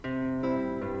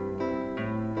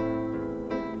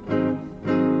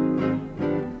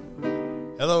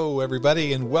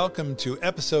everybody, and welcome to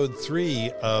episode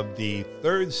 3 of the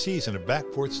 3rd season of Back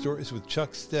Porch Stories with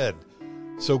Chuck Stead.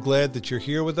 So glad that you're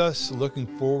here with us. Looking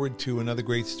forward to another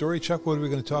great story. Chuck, what are we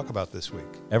going to talk about this week?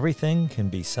 Everything can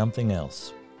be something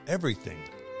else. Everything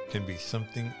can be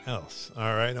something else.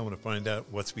 All right, I want to find out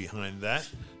what's behind that.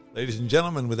 Ladies and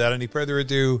gentlemen, without any further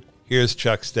ado, here's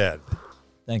Chuck Stead.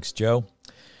 Thanks, Joe.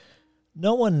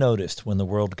 No one noticed when the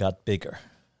world got bigger.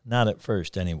 Not at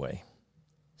first, anyway.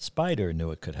 Spider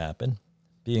knew it could happen.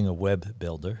 Being a web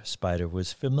builder, Spider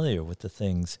was familiar with the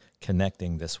things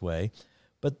connecting this way,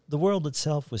 but the world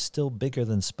itself was still bigger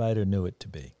than Spider knew it to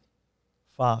be.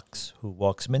 Fox, who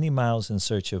walks many miles in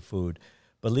search of food,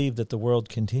 believed that the world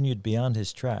continued beyond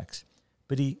his tracks,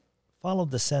 but he followed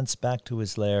the scents back to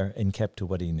his lair and kept to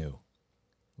what he knew.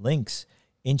 Lynx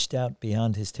inched out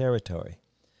beyond his territory,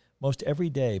 most every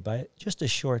day by just a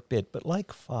short bit, but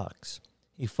like Fox,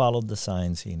 he followed the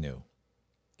signs he knew.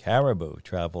 Caribou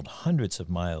traveled hundreds of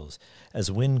miles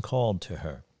as wind called to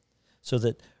her, so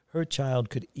that her child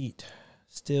could eat.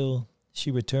 Still, she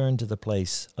returned to the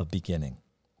place of beginning.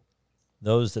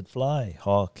 Those that fly,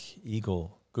 hawk,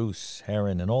 eagle, goose,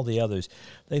 heron, and all the others,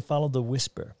 they followed the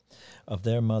whisper of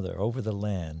their mother over the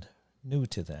land, new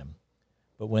to them.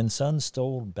 But when Sun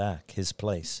stole back his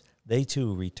place, they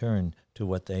too returned to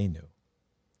what they knew.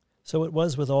 So it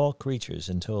was with all creatures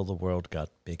until the world got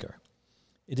bigger.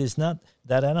 It is not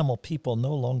that animal people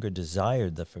no longer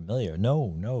desired the familiar.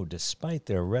 No, despite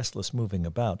their restless moving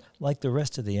about, like the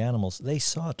rest of the animals, they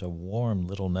sought a warm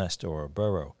little nest or a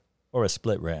burrow or a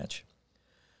split ranch.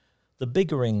 The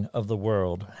biggering of the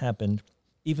world happened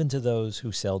even to those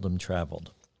who seldom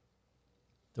traveled.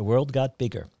 The world got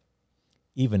bigger,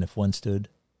 even if one stood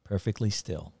perfectly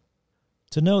still.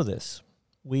 To know this,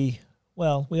 we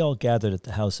all gathered at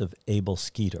the house of Abel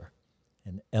Skeeter,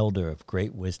 an elder of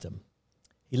great wisdom.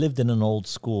 He lived in an old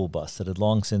school bus that had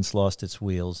long since lost its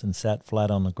wheels and sat flat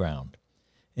on the ground.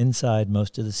 Inside,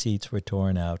 most of the seats were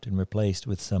torn out and replaced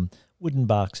with some wooden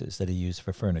boxes that he used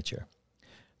for furniture.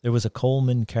 There was a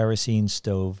Coleman kerosene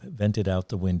stove vented out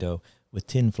the window with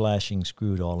tin flashing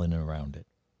screwed all in and around it.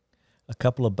 A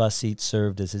couple of bus seats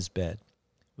served as his bed,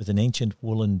 with an ancient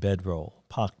woolen bedroll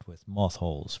pocked with moth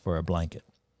holes for a blanket.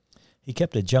 He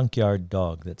kept a junkyard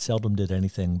dog that seldom did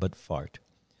anything but fart.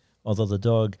 Although the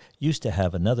dog used to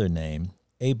have another name,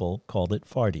 Abel called it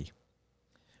Farty.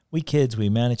 We kids, we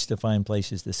managed to find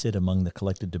places to sit among the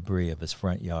collected debris of his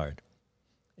front yard.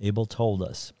 Abel told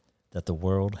us that the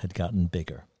world had gotten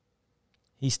bigger.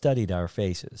 He studied our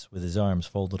faces, with his arms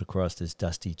folded across his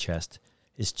dusty chest,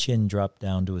 his chin dropped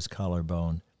down to his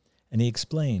collarbone, and he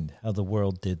explained how the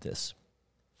world did this.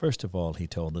 First of all, he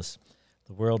told us,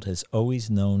 the world has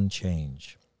always known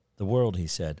change. The world, he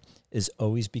said, is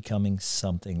always becoming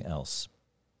something else.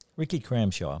 Ricky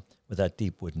Cramshaw, with that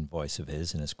deep wooden voice of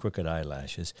his and his crooked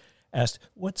eyelashes, asked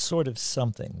what sort of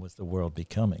something was the world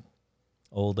becoming.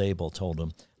 Old Abel told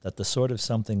him that the sort of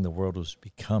something the world was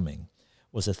becoming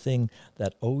was a thing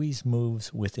that always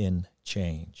moves within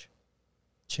change.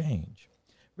 Change.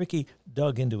 Ricky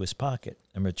dug into his pocket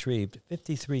and retrieved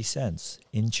 53 cents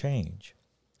in change.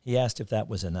 He asked if that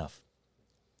was enough.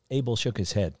 Abel shook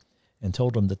his head and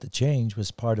told him that the change was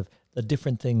part of the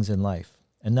different things in life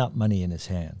and not money in his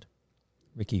hand.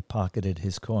 Ricky pocketed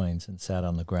his coins and sat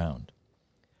on the ground.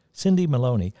 Cindy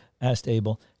Maloney asked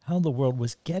Abel how the world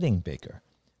was getting bigger,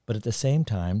 but at the same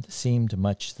time seemed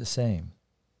much the same.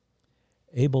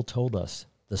 Abel told us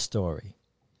the story.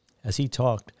 As he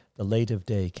talked, the light of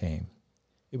day came.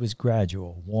 It was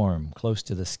gradual, warm, close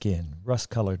to the skin,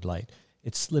 rust-colored light.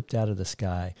 It slipped out of the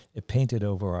sky. It painted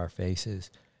over our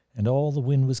faces. And all the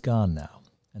wind was gone now,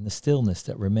 and the stillness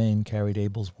that remained carried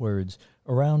Abel's words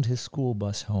around his school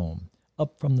bus home,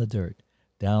 up from the dirt,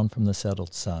 down from the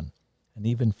settled sun, and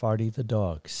even Farty the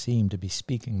dog seemed to be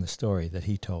speaking the story that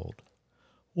he told.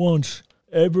 Once,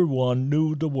 everyone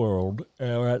knew the world,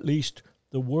 or at least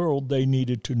the world they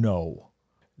needed to know.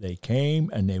 They came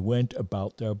and they went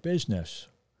about their business.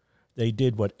 They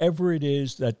did whatever it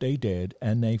is that they did,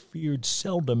 and they feared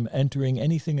seldom entering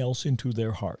anything else into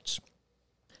their hearts.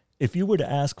 If you were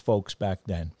to ask folks back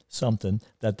then something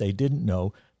that they didn't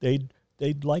know, they'd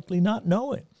likely not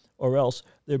know it, or else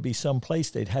there'd be some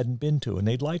place they hadn't been to, and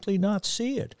they'd likely not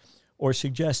see it, or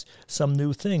suggest some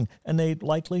new thing, and they'd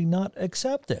likely not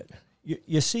accept it.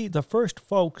 You see, the first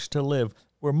folks to live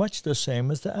were much the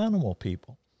same as the animal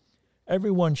people.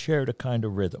 Everyone shared a kind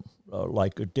of rhythm,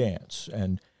 like a dance,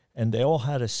 and they all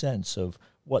had a sense of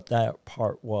what that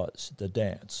part was, the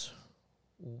dance.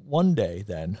 One day,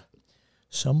 then,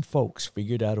 some folks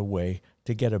figured out a way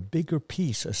to get a bigger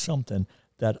piece of something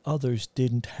that others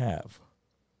didn't have.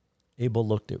 Abel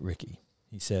looked at Ricky.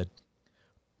 He said,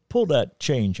 Pull that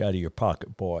change out of your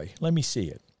pocket, boy. Let me see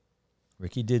it.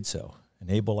 Ricky did so, and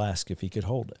Abel asked if he could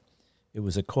hold it. It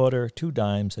was a quarter, 2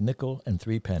 dimes, a nickel, and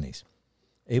 3 pennies.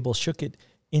 Abel shook it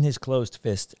in his closed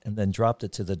fist and then dropped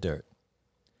it to the dirt.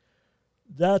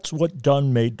 That's what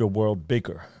done made the world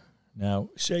bigger. Now,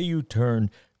 say you turn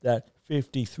that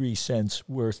 53 cents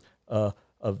worth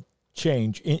of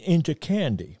change into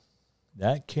candy.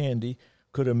 That candy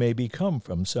could have maybe come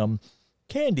from some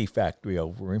candy factory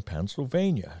over in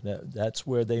Pennsylvania. That's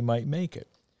where they might make it.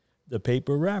 The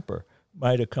paper wrapper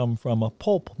might have come from a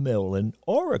pulp mill in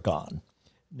Oregon.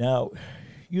 Now,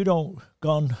 you don't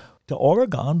gone to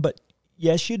Oregon, but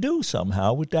yes, you do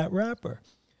somehow with that wrapper.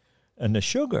 And the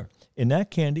sugar in that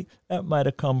candy, that might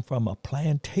have come from a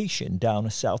plantation down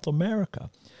in South America.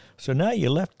 So now you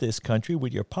left this country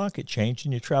with your pocket change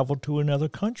and you traveled to another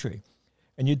country.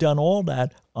 And you done all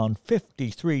that on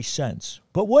 53 cents.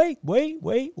 But wait.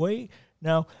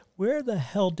 Now, where the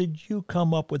hell did you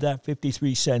come up with that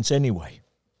 53 cents anyway?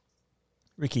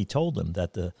 Ricky told him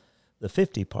that the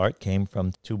 50 part came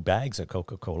from 2 bags of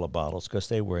Coca-Cola bottles because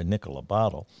they were a nickel a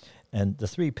bottle. And the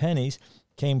 3 pennies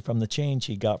came from the change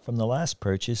he got from the last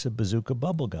purchase of Bazooka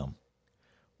bubblegum.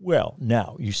 Well,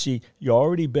 now, you see, you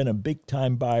already been a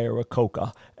big-time buyer of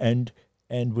Coca, and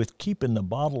with keeping the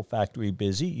bottle factory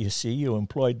busy, you see, you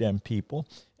employed them people,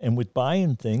 and with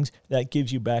buying things, that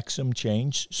gives you back some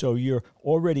change, so you're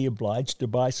already obliged to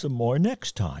buy some more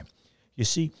next time. You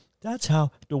see, that's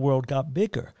how the world got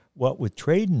bigger, what with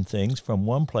trading things from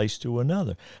one place to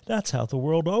another. That's how the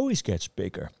world always gets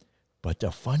bigger. But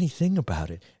the funny thing about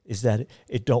it is that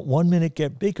it don't 1 minute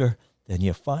get bigger, then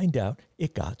you find out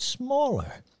it got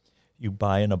smaller. You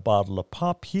buying a bottle of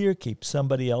pop here, keep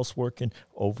somebody else working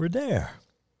over there.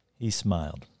 He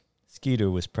smiled. Skeeter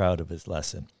was proud of his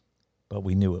lesson, but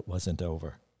we knew it wasn't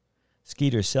over.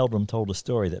 Skeeter seldom told a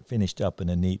story that finished up in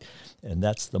a neat, and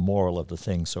that's the moral of the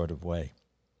thing sort of way.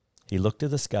 He looked to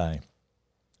the sky.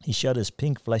 He shut his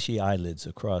pink fleshy eyelids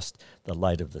across the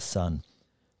light of the sun.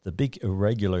 The big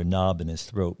irregular knob in his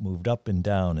throat moved up and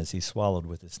down as he swallowed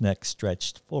with his neck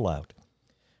stretched full out.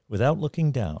 Without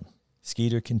looking down,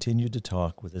 Skeeter continued to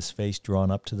talk with his face drawn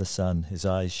up to the sun, his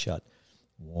eyes shut,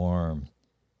 warm.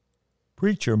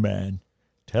 Preacher man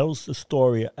tells the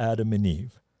story of Adam and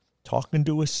Eve, talking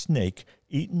to a snake,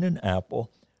 eating an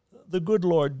apple. The good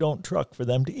Lord don't truck for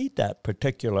them to eat that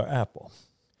particular apple.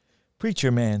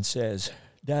 Preacher man says,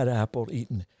 that apple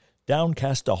eaten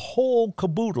downcast a whole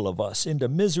caboodle of us into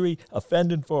misery,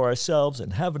 offending for ourselves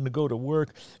and having to go to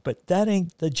work, but that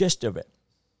ain't the gist of it.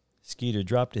 Skeeter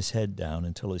dropped his head down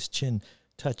until his chin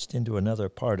touched into another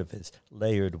part of his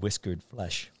layered, whiskered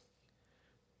flesh.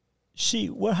 See,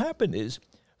 what happened is,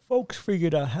 folks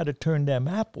figured out how to turn them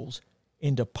apples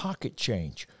into pocket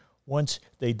change. Once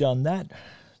they done that,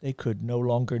 they could no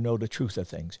longer know the truth of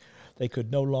things. They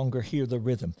could no longer hear the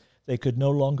rhythm. They could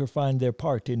no longer find their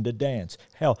part in the dance.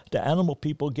 Hell, the animal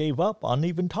people gave up on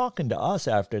even talking to us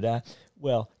after that.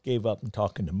 Well, gave up on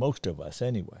talking to most of us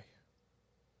anyway.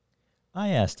 I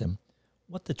asked him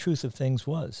what the truth of things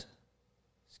was.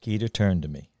 Skeeter turned to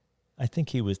me. I think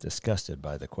he was disgusted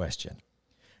by the question.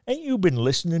 Ain't you been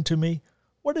listening to me?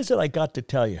 What is it I got to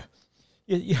tell you?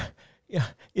 You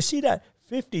see that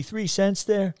 53 cents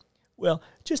there? Well,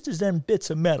 just as them bits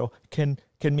of metal can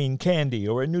mean candy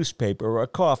or a newspaper or a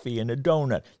coffee and a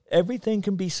donut, everything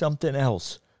can be something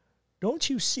else. Don't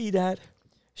you see that?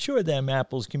 Sure, them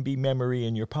apples can be memory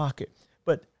in your pocket,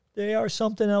 but they are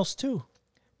something else too.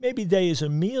 Maybe they is a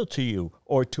meal to you,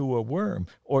 or to a worm,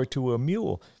 or to a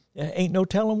mule. Ain't no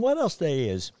telling what else they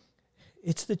is.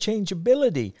 It's the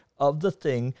changeability of the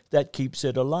thing that keeps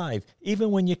it alive.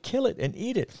 Even when you kill it and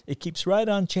eat it, it keeps right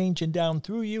on changing down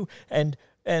through you, and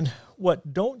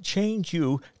what don't change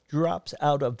you drops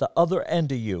out of the other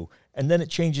end of you, and then it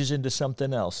changes into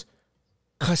something else.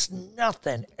 'Cause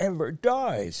nothing ever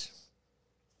dies.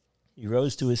 He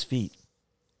rose to his feet.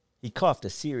 He coughed a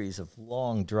series of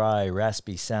long, dry,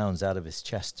 raspy sounds out of his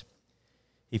chest.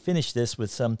 He finished this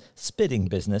with some spitting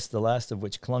business, the last of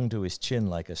which clung to his chin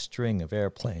like a string of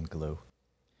airplane glue.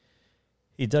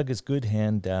 He dug his good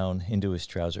hand down into his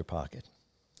trouser pocket.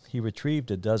 He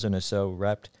retrieved a dozen or so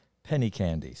wrapped penny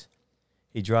candies.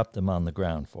 He dropped them on the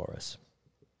ground for us.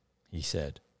 He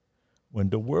said, "When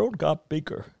the world got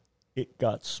bigger, it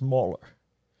got smaller.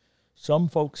 Some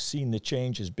folks seen the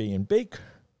change as being big,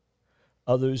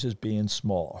 others as being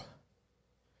small.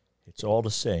 It's all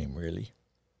the same, really."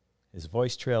 His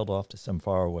voice trailed off to some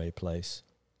faraway place.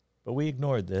 But we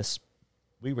ignored this.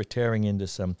 We were tearing into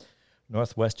some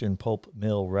Northwestern pulp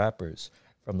mill wrappers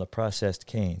from the processed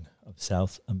cane of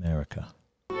South America.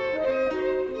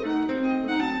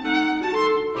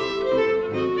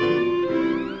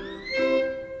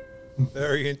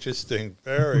 Very interesting.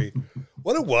 Very.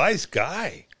 What a wise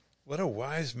guy. What a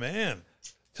wise man.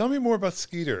 Tell me more about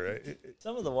Skeeter.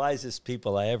 Some of the wisest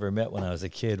people I ever met when I was a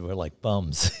kid were like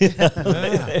bums.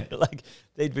 Like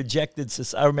they'd rejected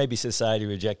society, or maybe society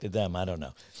rejected them. I don't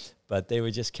know, but they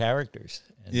were just characters.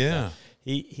 And, Yeah.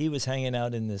 He was hanging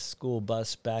out in this school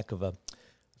bus back of I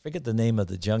forget the name of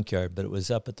the junkyard, but it was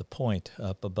up at the Point,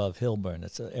 up above Hilburn.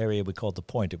 It's an area we called the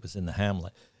Point. It was in the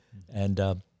hamlet, and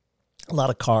a lot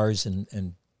of cars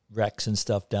and wrecks and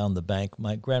stuff down the bank.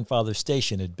 My grandfather's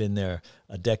station had been there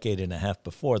a decade and a half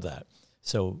before that,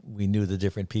 so we knew the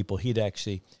different people. He'd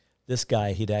actually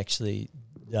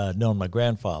known my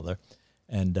grandfather,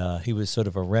 and he was sort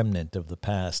of a remnant of the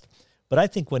past. But I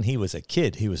think when he was a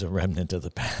kid, he was a remnant of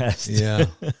the past. Yeah.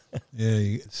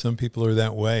 Yeah. Some people are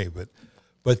that way,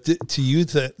 but to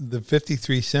use the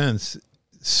 53 cents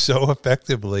so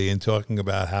effectively in talking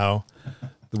about how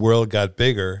the world got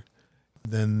bigger,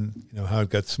 then how it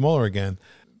got smaller again.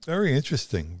 Very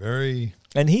interesting. Very.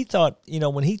 And he thought,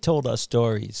 when he told us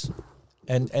stories,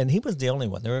 and he was the only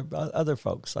one. There were other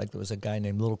folks, like there was a guy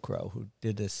named Little Crow who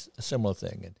did a similar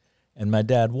thing, and my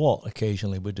dad Walt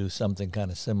occasionally would do something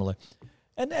kind of similar,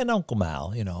 and Uncle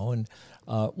Mal, and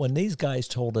when these guys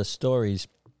told us stories,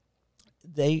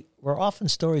 they were often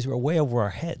stories were way over our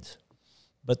heads,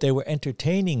 but they were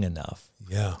entertaining enough.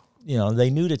 Yeah. They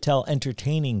knew to tell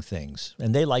entertaining things,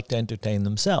 and they liked to entertain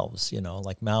themselves.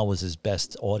 Like Mal was his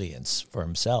best audience for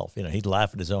himself. He'd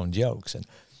laugh at his own jokes,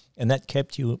 and that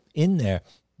kept you in there.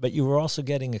 But you were also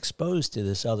getting exposed to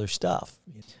this other stuff.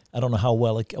 I don't know how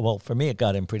well for me it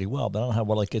got in pretty well, but I don't know how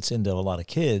well it gets into a lot of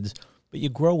kids. But you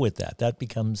grow with that. That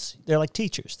becomes, they're like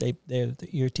teachers. They're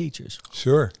your teachers.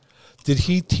 Sure. Did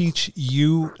he teach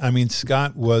you? I mean,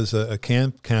 Scott was a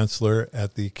camp counselor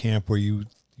at the camp where you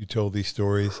told these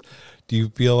stories. Do you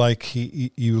feel like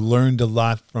you learned a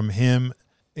lot from him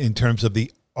in terms of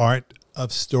the art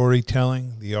of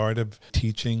storytelling, the art of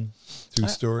teaching through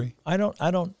story? I don't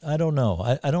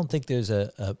know. I don't think there's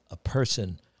a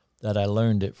person that I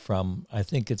learned it from. I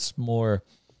think it's more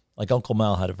like Uncle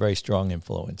Mal had a very strong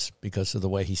influence because of the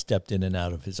way he stepped in and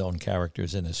out of his own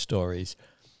characters and his stories.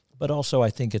 But also I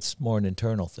think it's more an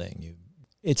internal thing.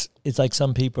 It's like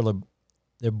some people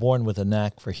they're born with a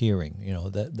knack for hearing.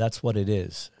 That's what it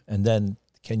is. And then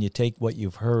can you take what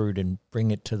you've heard and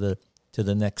bring it to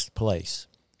the next place?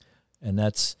 And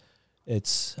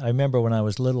I remember when I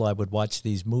was little, I would watch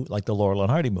these movies, like the Laurel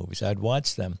and Hardy movies. I'd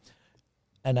watch them,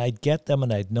 and I'd get them,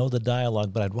 and I'd know the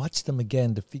dialogue, but I'd watch them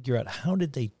again to figure out how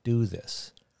did they do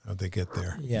this? How'd they get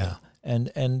there? Yeah.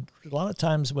 And a lot of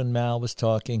times when Mal was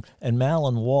talking, and Mal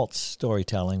and Walt's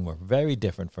storytelling were very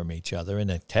different from each other,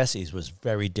 and Tessie's was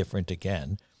very different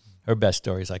again. Her best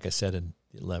stories, like I said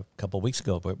a couple of weeks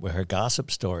ago, were her gossip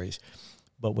stories.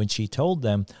 But when she told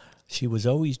them, she was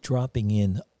always dropping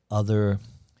in other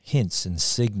hints and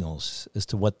signals as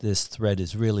to what this thread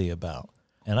is really about.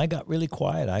 And I got really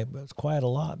quiet. I was quiet a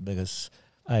lot because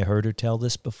I heard her tell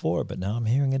this before, but now I'm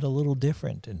hearing it a little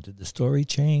different. And did the story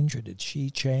change, or did she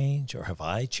change, or have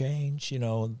I changed?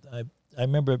 I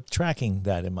remember tracking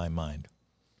that in my mind.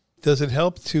 Does it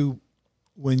help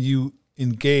when you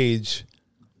engage,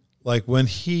 like when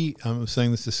I'm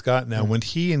saying this to Scott now, when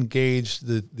he engaged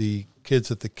the kids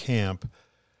at the camp,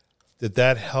 did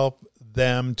that help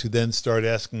them to then start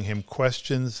asking him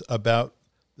questions about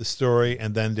the story,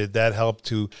 and then did that help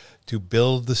to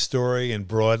build the story and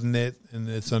broaden it and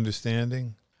its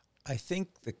understanding? I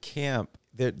think the camp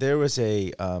there was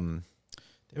an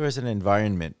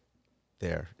environment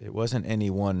there. It wasn't any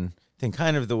one thing.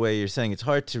 Kind of the way you're saying, it's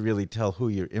hard to really tell who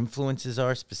your influences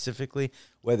are specifically,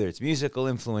 whether it's musical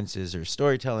influences or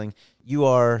storytelling. You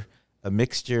are a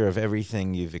mixture of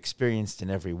everything you've experienced in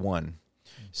every one.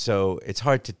 So it's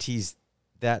hard to tease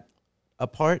that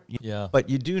apart. Yeah. But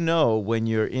you do know when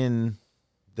you're in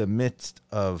the midst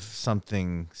of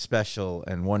something special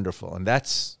and wonderful. And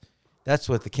that's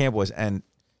what the camp was. And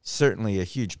certainly a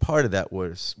huge part of that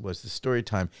was the story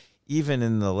time. Even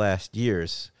in the last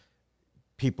years,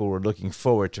 people were looking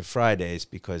forward to Fridays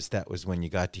because that was when you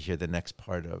got to hear the next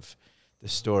part of the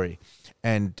story.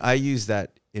 And I use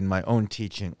that in my own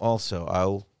teaching also.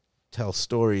 I'll tell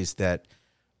stories that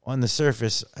on the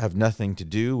surface have nothing to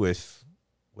do with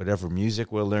whatever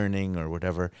music we're learning or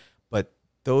whatever, but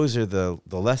those are the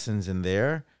lessons in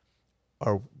there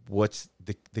are what's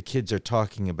the kids are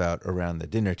talking about around the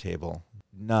dinner table,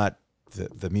 not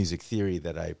the music theory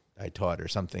that I taught or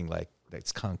something like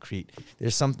that's concrete.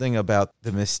 There's something about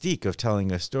the mystique of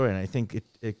telling a story, and I think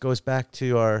it goes back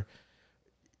to our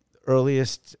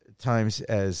earliest times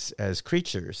as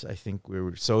creatures. I think we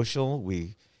were social.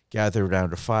 We gathered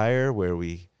around a fire where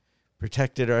we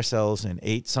protected ourselves and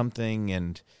ate something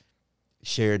and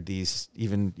shared these,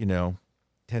 even,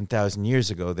 10,000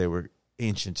 years ago, they were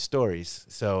ancient stories.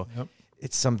 So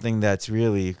it's something that's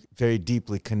really very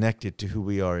deeply connected to who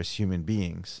we are as human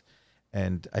beings.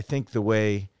 And I think the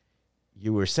way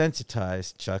you were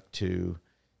sensitized, Chuck, to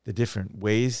the different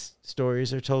ways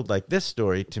stories are told, like this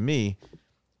story to me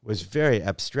was very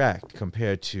abstract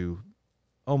compared to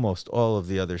almost all of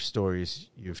the other stories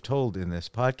you've told in this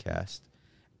podcast.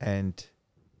 And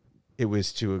it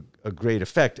was to a great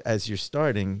effect. As you're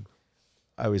starting,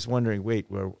 I was wondering, wait,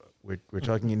 we're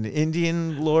talking an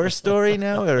Indian lore story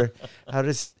now? Or how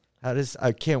does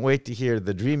I can't wait to hear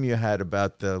the dream you had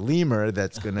about the lemur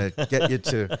that's going to get you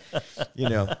to,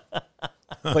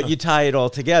 but you tie it all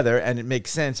together and it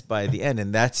makes sense by the end.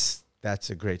 And that's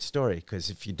a great story, because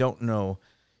if you don't know,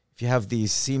 if you have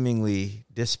these seemingly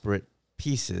disparate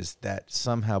pieces that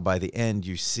somehow by the end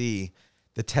you see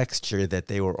the texture that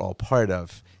they were all part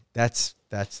of, that's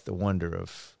the wonder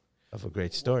of a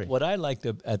great story. What I liked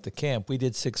at the camp, we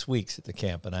did 6 weeks at the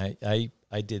camp, and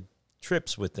I did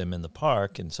trips with them in the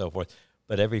park and so forth,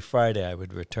 but every Friday I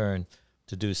would return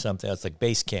to do something else, like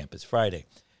base camp. It's Friday.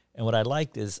 And what I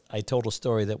liked is I told a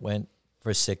story that went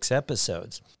for 6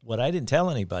 episodes. What I didn't tell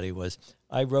anybody was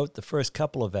I wrote the first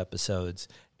couple of episodes,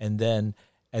 and then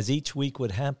as each week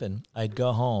would happen, I'd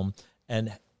go home,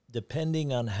 and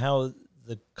depending on how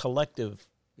the collective,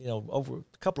 over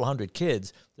a couple of hundred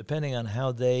kids, depending on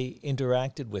how they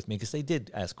interacted with me, because they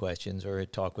did ask questions or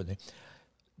talk with me,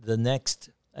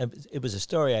 it was a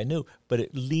story I knew, but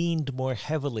it leaned more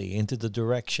heavily into the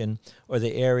direction or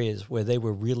the areas where they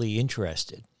were really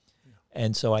interested. Yeah.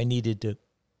 And so I needed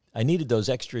those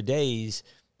extra days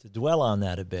to dwell on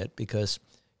that a bit, because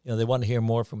they want to hear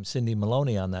more from Cindy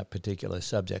Maloney on that particular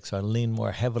subject. So I lean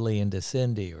more heavily into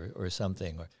Cindy or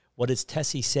something. Or what does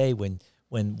Tessie say when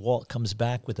Walt comes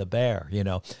back with a bear,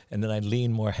 and then I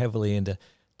lean more heavily into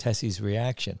Tessie's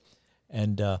reaction.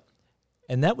 And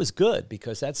that was good,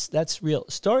 because that's real.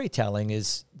 Storytelling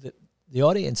is the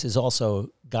audience is also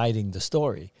guiding the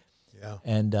story. Yeah.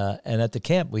 And at the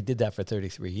camp, we did that for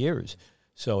 33 years.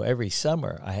 So every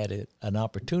summer I had an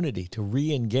opportunity to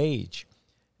re-engage.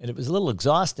 And it was a little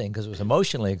exhausting, because it was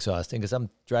emotionally exhausting, because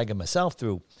I'm dragging myself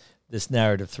through this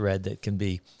narrative thread that can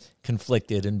be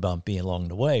conflicted and bumpy along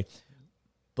the way.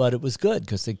 But it was good,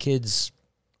 because the kids'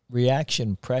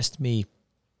 reaction pressed me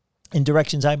in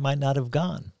directions I might not have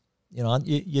gone.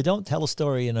 You don't tell a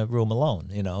story in a room alone.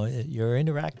 You're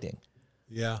interacting.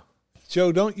 Yeah.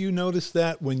 Joe, don't you notice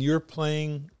that when you're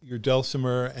playing your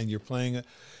dulcimer and you're playing,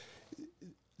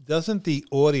 doesn't the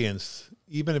audience,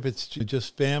 even if it's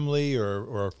just family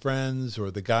or friends or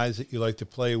the guys that you like to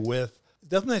play with,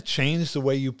 doesn't that change the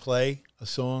way you play a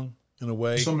song in a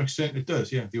way? To some extent it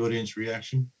does, yeah. The audience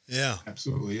reaction. Yeah.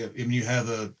 Absolutely, yeah. I mean, you have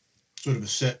a sort of a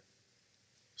set,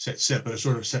 but a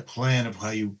sort of set plan of how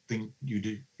you think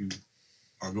you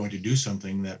are going to do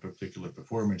something, that particular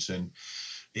performance, and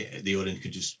the audience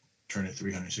could just turn it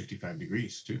 365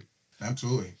 degrees too.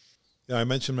 Absolutely. Yeah, I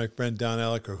mentioned my friend Don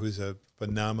Elliker, who's a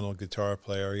phenomenal guitar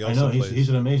player. I know he's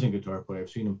an amazing guitar player. I've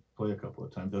seen him play a couple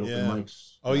of times. That open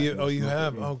mics. Oh, you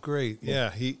have? Yeah. Oh, great.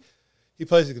 Yeah, he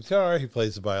plays the guitar. He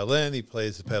plays the violin. He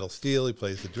plays the pedal steel. He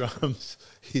plays the drums.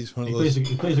 He's one of those.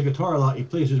 He plays the guitar a lot. He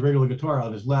plays his regular guitar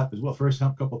on his lap as well. First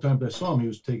couple of times I saw him, he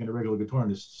was taking a regular guitar and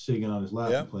just singing on his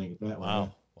lap and playing it that way.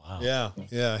 Wow.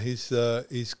 Yeah.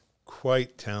 He's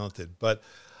quite talented. But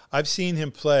I've seen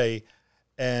him play.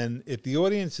 And if the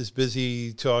audience is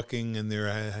busy talking and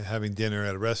they're having dinner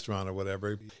at a restaurant or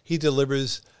whatever, he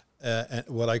delivers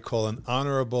what I call an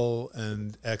honorable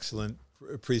and excellent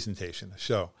presentation, a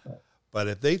show. But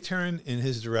if they turn in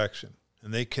his direction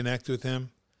and they connect with him,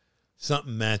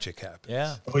 something magic happens.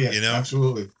 Yeah. Oh, yeah,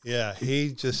 absolutely. Yeah,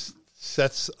 he just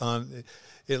sets on,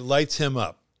 it lights him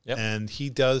up. Yep. And he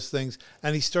does things,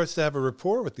 and he starts to have a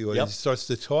rapport with the audience. Yep. He starts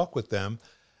to talk with them.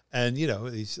 And,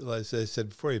 he's, as I said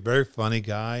before, he's a very funny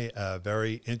guy, a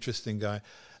very interesting guy.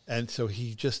 And so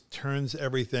he just turns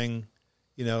everything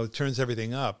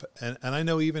up. And I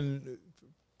know even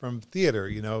from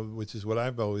theater, which is what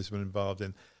I've always been involved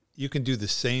in, you can do the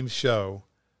same show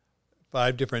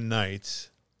 5 different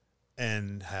nights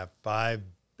and have 5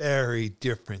 very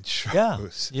different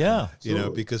shows. Yeah.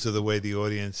 Because of the way the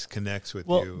audience connects with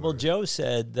you. Well, Joe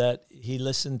said that he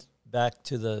listened back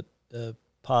to the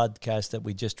podcast that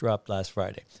we just dropped last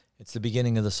Friday. It's the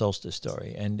beginning of the Solstice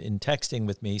story. And in texting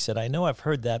with me, he said, I know I've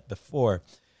heard that before.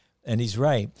 And he's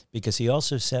right, because he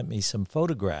also sent me some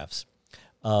photographs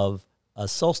of a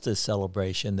solstice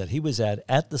celebration that he was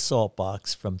at the Salt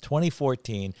Box from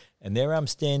 2014, and there I'm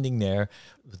standing there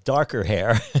with darker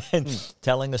hair and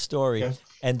telling a story, Yeah.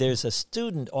 and there's a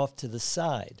student off to the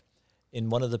side in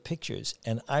one of the pictures,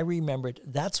 and I remembered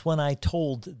that's when I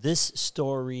told this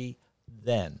story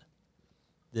then,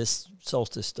 this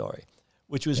solstice story,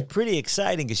 which was pretty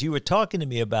exciting because you were talking to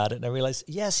me about it, and I realized,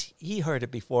 yes, he heard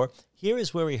it before. Here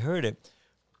is where he heard it,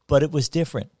 but it was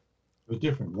different. It was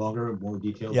different, longer, more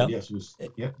detailed. Yep. But yes, it was.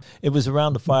 Yep. It was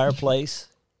around the fireplace.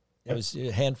 There was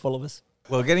a handful of us.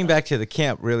 Well, getting back to the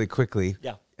camp really quickly.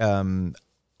 Yeah.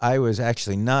 I was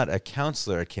actually not a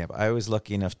counselor at camp. I was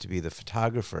lucky enough to be the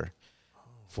photographer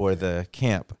for the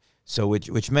camp. So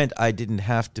which meant I didn't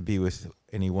have to be with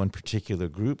any one particular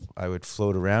group. I would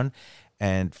float around.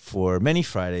 And for many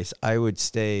Fridays, I would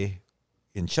stay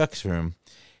in Chuck's room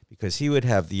because he would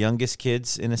have the youngest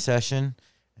kids in a session,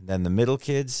 and then the middle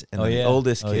kids, and then the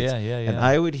oldest kids. And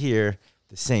I would hear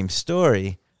the same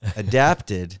story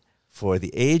adapted for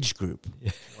the age group.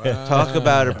 Wow. Talk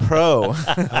about a pro.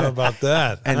 How about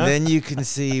that? And huh? then you can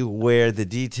see where the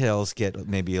details get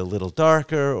maybe a little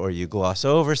darker, or you gloss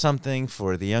over something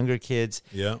for the younger kids.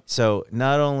 Yeah. So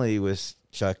not only was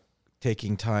Chuck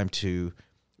taking time to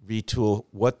retool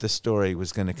what the story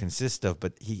was going to consist of,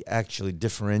 but he actually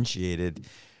differentiated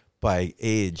by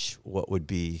age what would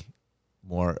be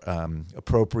more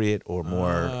appropriate or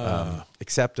more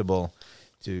acceptable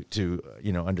to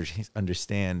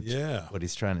understand Yeah. what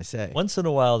he's trying to say. Once in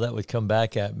a while, that would come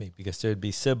back at me because there'd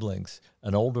be siblings,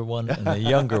 an older one and a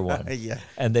younger one. Yeah.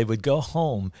 And they would go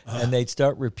home and they'd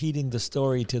start repeating the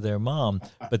story to their mom.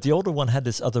 But the older one had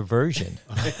this other version.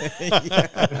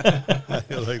 I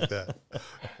like that.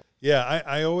 Yeah,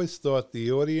 I always thought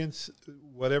the audience,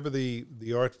 whatever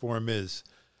the art form is,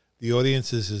 the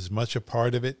audience is as much a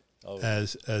part of it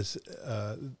as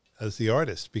the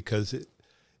artist, because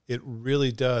it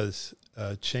really does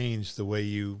change the way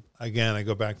you. Again, I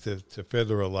go back to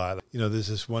Fiddler a lot. You know, there's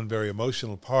this one very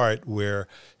emotional part where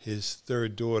his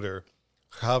third daughter,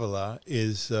 Chavela,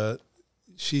 is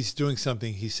she's doing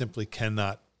something he simply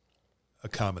cannot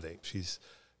accommodate. She's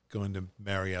going to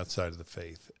marry outside of the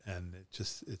faith, and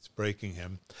it's breaking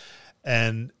him.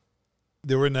 And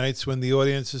there were nights when the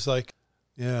audience is like,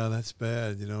 yeah, that's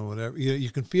bad, whatever. You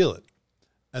can feel it.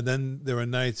 And then there were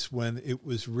nights when it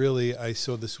was really, I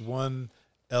saw this one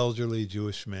elderly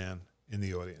Jewish man in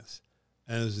the audience,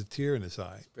 and there was a tear in his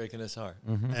eye. Breaking his heart.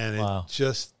 Mm-hmm. And Wow. it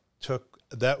just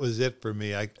that was it for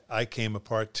me. I came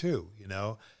apart too,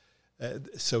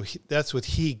 So that's what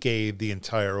he gave the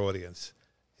entire audience.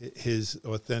 His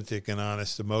authentic and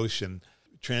honest emotion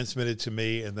transmitted to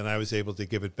me, and then I was able to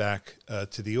give it back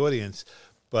to the audience.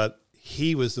 But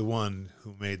he was the one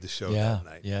who made the show that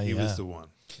night. He was the one.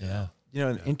 Yeah.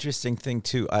 An interesting thing,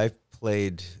 too, I've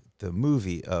played the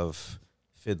movie of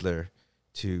Fiddler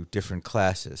to different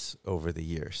classes over the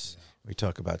years. Yeah. We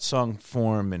talk about song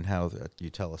form and how you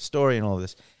tell a story and all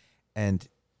this. And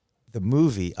the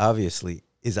movie, obviously,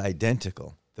 is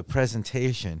identical. The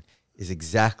presentation is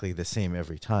exactly the same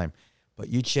every time. But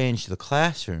you change the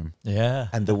classroom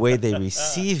and the way they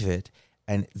receive it,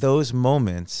 and those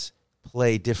moments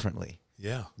play differently.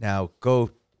 Yeah. Now,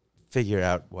 go figure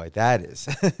out why that is.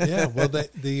 Yeah, well,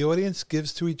 the audience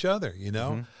gives to each other,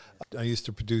 Mm-hmm. I used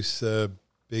to produce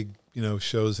big,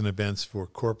 shows and events for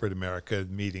corporate America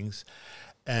meetings.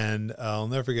 And I'll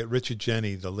never forget Richard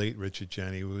Jenny, the late Richard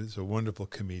Jenny, who was a wonderful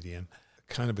comedian,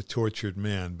 kind of a tortured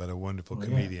man, but a wonderful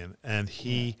comedian. And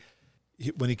he,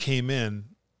 when he came in,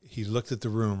 he looked at the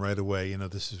room right away.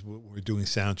 This is what we're doing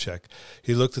sound check.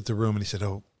 He looked at the room and he said,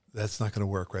 "Oh, that's not going to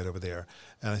work right over there."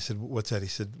 And I said, "What's that?" He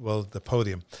said, "Well, the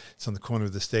podium. It's on the corner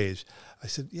of the stage." I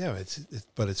said, "Yeah,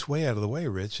 but it's way out of the way,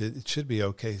 Rich. It should be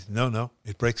okay." He said, No.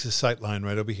 It breaks the sight line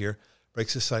right over here.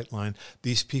 Breaks the sight line.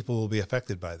 These people will be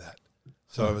affected by that.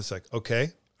 So I was like,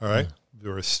 okay, all right. They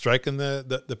were striking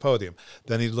the podium.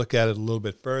 Then he'd look at it a little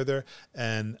bit further,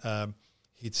 and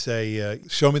he'd say,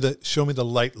 show me the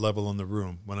light level in the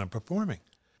room when I'm performing.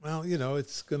 Well,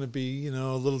 it's going to be, a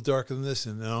little darker than this.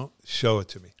 And no, show it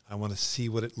to me. I want to see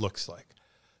what it looks like.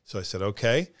 So I said,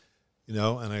 okay, and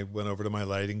I went over to my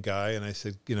lighting guy and I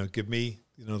said, give me,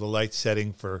 the light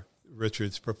setting for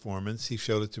Richard's performance. He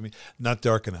showed it to me. Not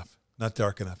dark enough.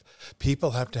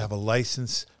 People have to have a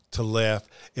license to laugh.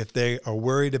 If they are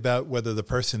worried about whether the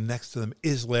person next to them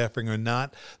is laughing or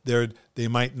not, they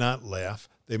might not laugh.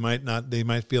 They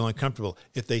might feel uncomfortable.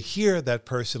 If they hear that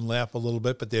person laugh a little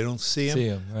bit, but they don't see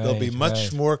him, they'll be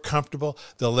much more comfortable.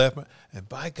 They'll laugh. And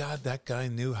by God, that guy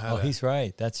knew how to. He's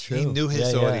right. That's true. He knew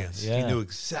his audience. Yeah. He knew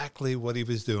exactly what he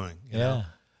was doing. You know?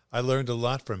 I learned a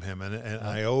lot from him. And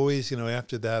I always,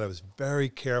 after that, I was very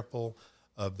careful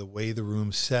of the way the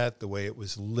room set, the way it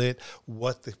was lit,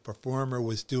 what the performer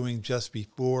was doing just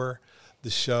before the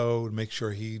show to make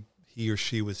sure he or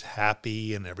she was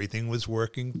happy and everything was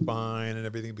working fine and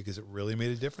everything, because it really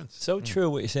made a difference. So true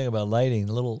what you're saying about lighting.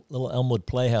 The little Elmwood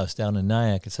Playhouse down in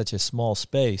Nyack, it's such a small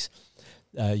space.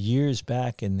 Years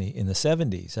back in the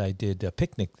 70s, I did a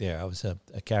Picnic there. I was a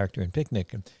character in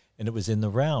Picnic, and it was in the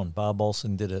Round. Bob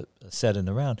Olson did a set in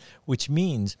the Round, which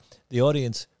means the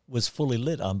audience was fully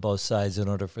lit on both sides in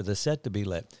order for the set to be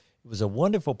lit. It was a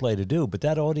wonderful play to do, but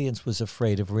that audience was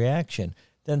afraid of reaction.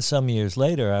 Then some years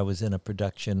later, I was in a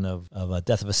production of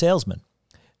Death of a Salesman.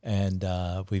 And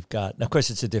we've got, of course,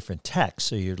 it's a different text,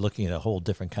 so you're looking at a whole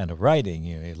different kind of writing.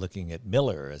 You're looking at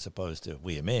Miller as opposed to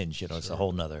William Inge. It's a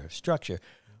whole nother structure.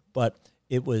 But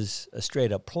it was a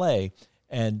straight-up play,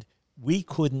 and we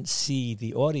couldn't see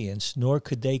the audience, nor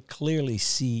could they clearly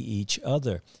see each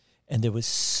other. And there was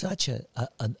such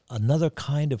another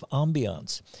kind of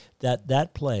ambiance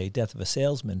that play, Death of a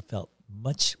Salesman, felt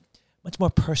much more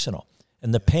personal.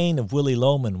 And the pain of Willie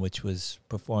Loman, which was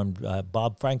performed,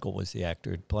 Bob Frankel was the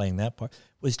actor playing that part,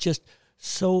 was just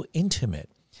so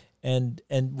intimate. And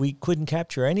we couldn't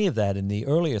capture any of that in the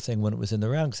earlier thing when it was in the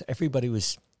Round, because everybody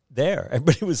was there.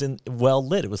 Everybody was well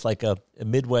lit. It was like a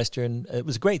Midwestern. It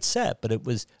was a great set, but it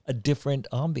was a different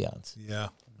ambiance. Yeah,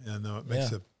 no, it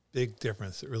makes a big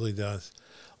difference. It really does.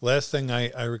 Last thing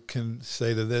I can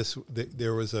say to this,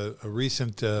 there was a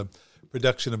recent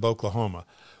production of Oklahoma,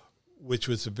 which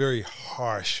was a very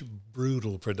harsh,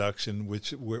 brutal production,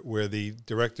 where the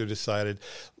director decided,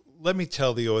 let me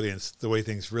tell the audience the way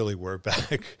things really were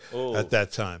back at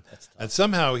that time. And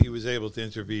somehow he was able to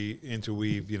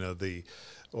interweave,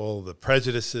 all the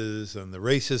prejudices and the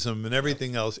racism and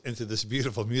everything else into this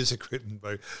beautiful music written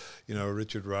by,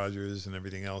 Richard Rodgers and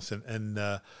everything else. And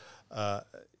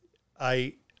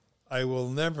I will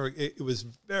never. It was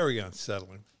very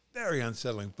unsettling,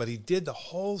 but he did the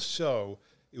whole show.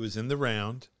 It was in the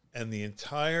Round, and the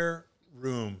entire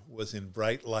room was in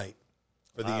bright light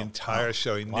for the entire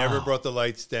show. He never brought the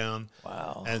lights down.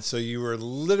 Wow. And so you were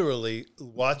literally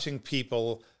watching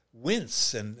people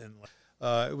wince, and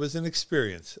it was an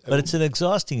experience. But it's an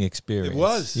exhausting experience. It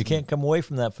was. You can't come away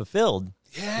from that fulfilled.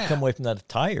 Yeah. You come away from that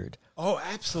tired. Oh,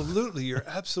 absolutely. You're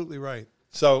absolutely right.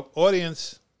 So,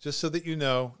 audience, just so that you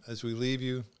know, as we leave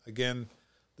you again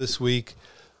this week,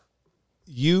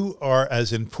 you are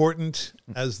as important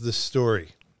as the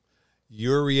story.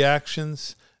 Your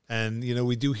reactions, and,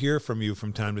 we do hear from you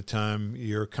from time to time.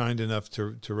 You're kind enough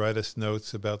to write us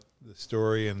notes about the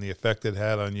story and the effect it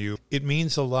had on you. It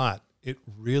means a lot. It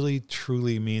really,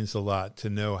 truly means a lot to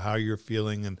know how you're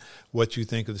feeling and what you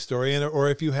think of the story. Or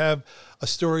if you have a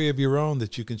story of your own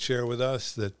that you can share with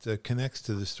us that connects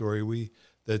to the story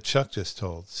that Chuck just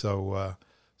told. So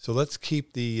let's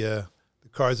keep the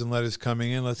cards and letters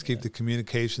coming in. Let's keep the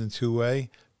communication two-way,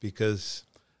 because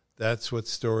that's what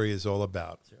story is all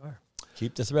about. Sure.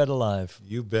 Keep the thread alive.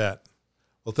 You bet.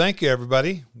 Well, thank you,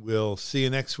 everybody. We'll see you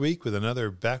next week with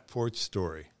another Back Porch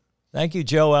Story. Thank you,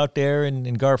 Joe, out there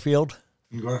in Garfield.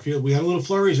 In Garfield, we had a little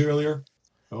flurries earlier.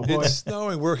 Oh, boy. It's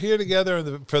snowing. We're here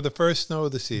together for the first snow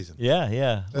of the season.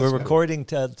 Yeah. We're recording,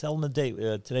 tell them the date.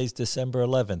 Today's December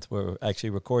 11th. We're actually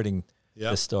recording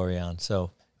this story on.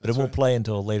 But it won't play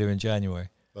until later in January.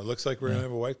 But it looks like we're going to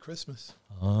have a white Christmas.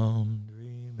 I'm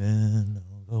dreaming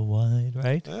of a white,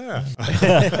 right? Yeah.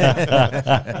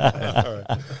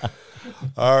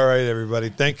 All right, everybody.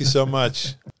 Thank you so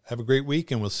much. Have a great week,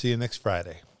 and we'll see you next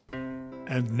Friday.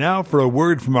 And now for a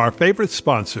word from our favorite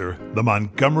sponsor, the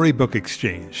Montgomery Book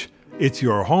Exchange. It's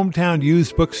your hometown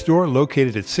used bookstore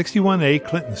located at 61A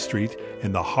Clinton Street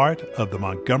in the heart of the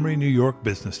Montgomery, New York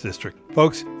business district.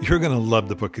 Folks, you're going to love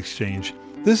the Book Exchange.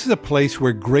 This is a place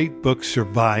where great books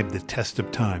survive the test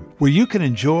of time, where you can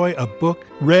enjoy a book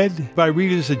read by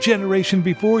readers a generation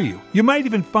before you. You might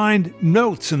even find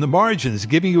notes in the margins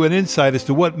giving you an insight as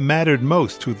to what mattered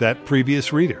most to that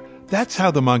previous reader. That's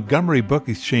how the Montgomery Book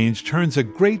Exchange turns a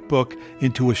great book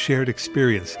into a shared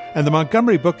experience. And the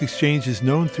Montgomery Book Exchange is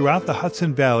known throughout the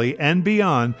Hudson Valley and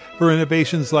beyond for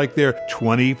innovations like their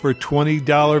 20 for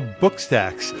 $20 book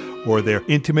stacks or their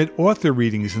intimate author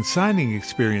readings and signing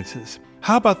experiences.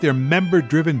 How about their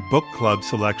member-driven book club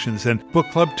selections and book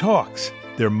club talks,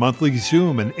 their monthly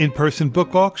Zoom and in-person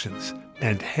book auctions?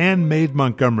 And Handmade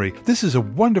Montgomery. This is a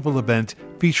wonderful event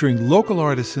featuring local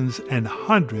artisans and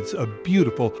hundreds of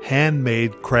beautiful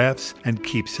handmade crafts and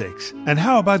keepsakes. And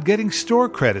how about getting store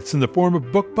credits in the form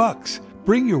of book bucks?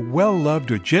 Bring your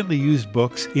well-loved or gently used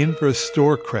books in for a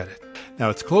store credit. Now,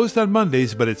 it's closed on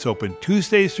Mondays, but it's open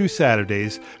Tuesdays through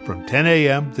Saturdays from 10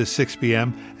 a.m. to 6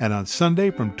 p.m. and on Sunday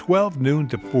from 12 noon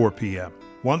to 4 p.m.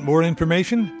 Want more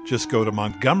information? Just go to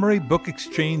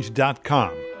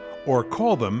MontgomeryBookExchange.com or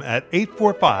call them at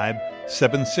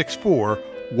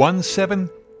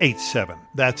 845-764-1787.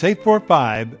 That's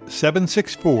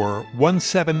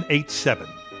 845-764-1787.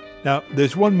 Now,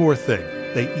 there's one more thing.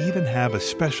 They even have a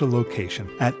special location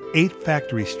at 8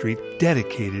 Factory Street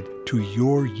dedicated to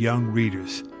your young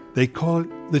readers. They call it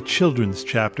the Children's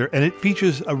Chapter, and it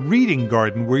features a reading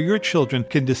garden where your children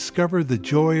can discover the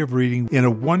joy of reading in a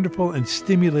wonderful and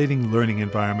stimulating learning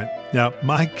environment. Now,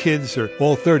 my kids are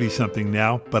all 30-something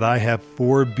now, but I have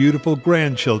 4 beautiful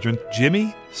grandchildren,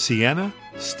 Jimmy, Sienna,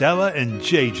 Stella, and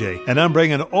JJ, and I'm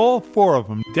bringing all 4 of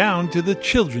them down to the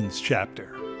Children's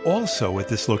Chapter. Also at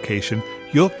this location,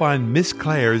 you'll find Miss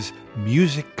Claire's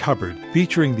Music Cupboard,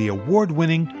 featuring the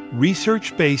award-winning,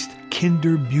 research-based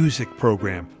Kinder Music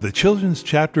program. The Children's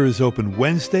Chapter is open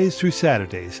Wednesdays through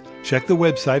Saturdays. Check the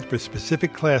website for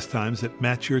specific class times that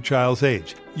match your child's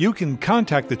age. You can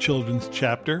contact the Children's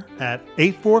Chapter at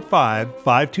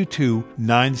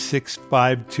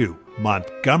 845-522-9652.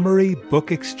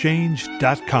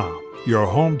 MontgomeryBookExchange.com, your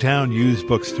hometown used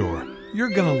bookstore. You're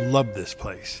going to love this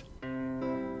place.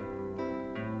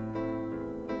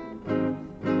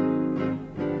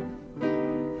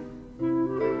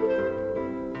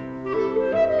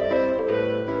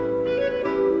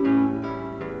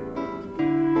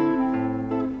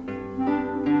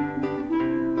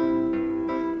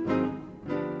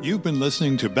 You've been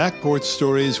listening to Backporch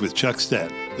Stories with Chuck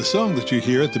Stead. The song that you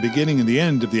hear at the beginning and the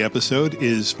end of the episode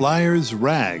is Flyers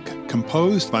Rag,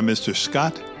 composed by Mr.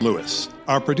 Scott Lewis.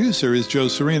 Our producer is Joe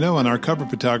Serino, and our cover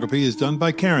photography is done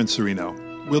by Karen Serino.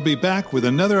 We'll be back with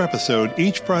another episode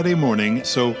each Friday morning,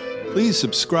 so please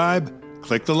subscribe,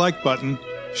 click the like button,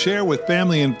 share with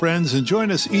family and friends, and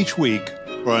join us each week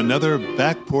for another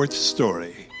Backporch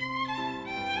Story.